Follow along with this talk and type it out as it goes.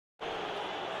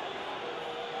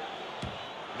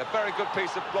And a very good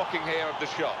piece of blocking here of the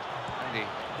shot. And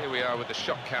here we are with the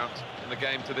shot count in the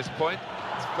game to this point.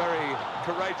 It's very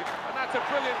courageous. And that's a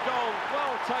brilliant goal,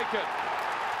 well taken.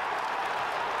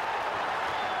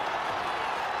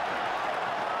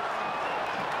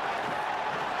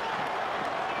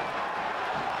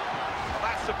 Well,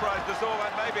 that surprised us all,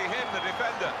 and maybe him, the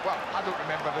defender. Well, I don't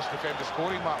remember this defender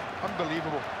scoring, Mark.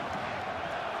 Unbelievable.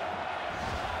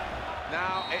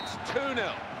 Now it's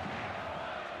 2-0.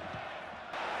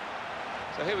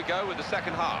 So here we go with the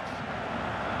second half.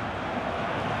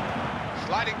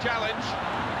 Sliding challenge.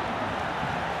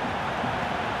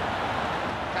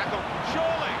 Tackle,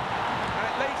 surely. And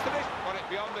it leads to this. Got it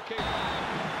beyond the keeper.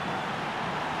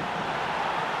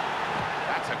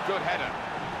 That's a good header.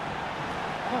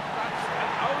 That's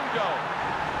an own goal.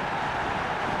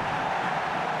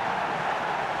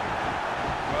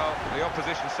 Well, the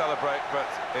opposition celebrate, but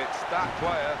it's that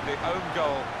player, the own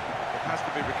goal, it has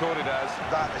to be recorded as.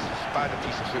 That is as bad a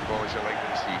piece of football as you're likely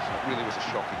to see. It really was a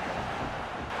shocking goal.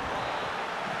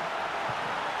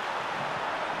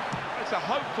 It's a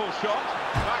hopeful shot.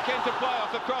 Back into play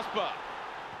off the crossbar.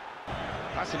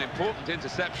 That's an important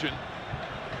interception.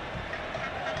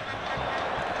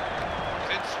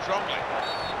 In strongly.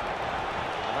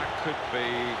 Well, that could be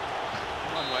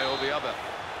one way or the other.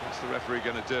 What's the referee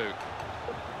going to do?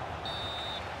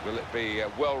 Will it be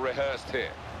well rehearsed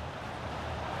here?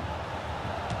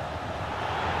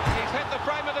 He's hit the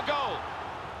frame of the goal.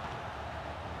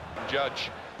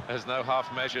 Judge, there's no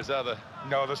half measures, are there?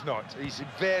 No, there's not. He's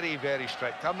very, very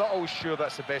strict. I'm not always sure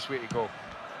that's the best way to go.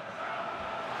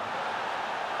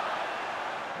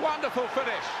 Wonderful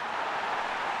finish.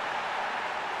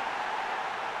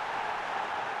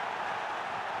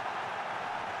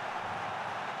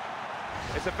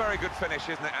 It's a very good finish,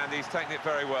 isn't it, Andy? He's taken it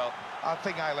very well. I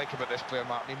think I like about this player,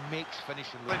 Martin. He makes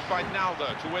finishing look. Challenged by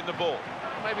Naldo to win the ball.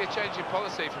 Maybe a change in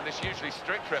policy from this usually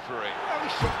strict referee. Well,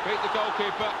 he's shot. Beat the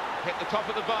goalkeeper, hit the top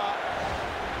of the bar.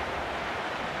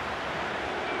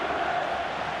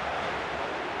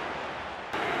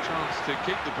 Chance to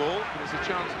keep the ball, but it's a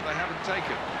chance that they haven't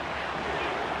taken.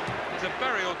 It's a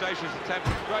very audacious attempt.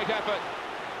 Great effort,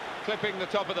 clipping the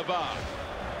top of the bar.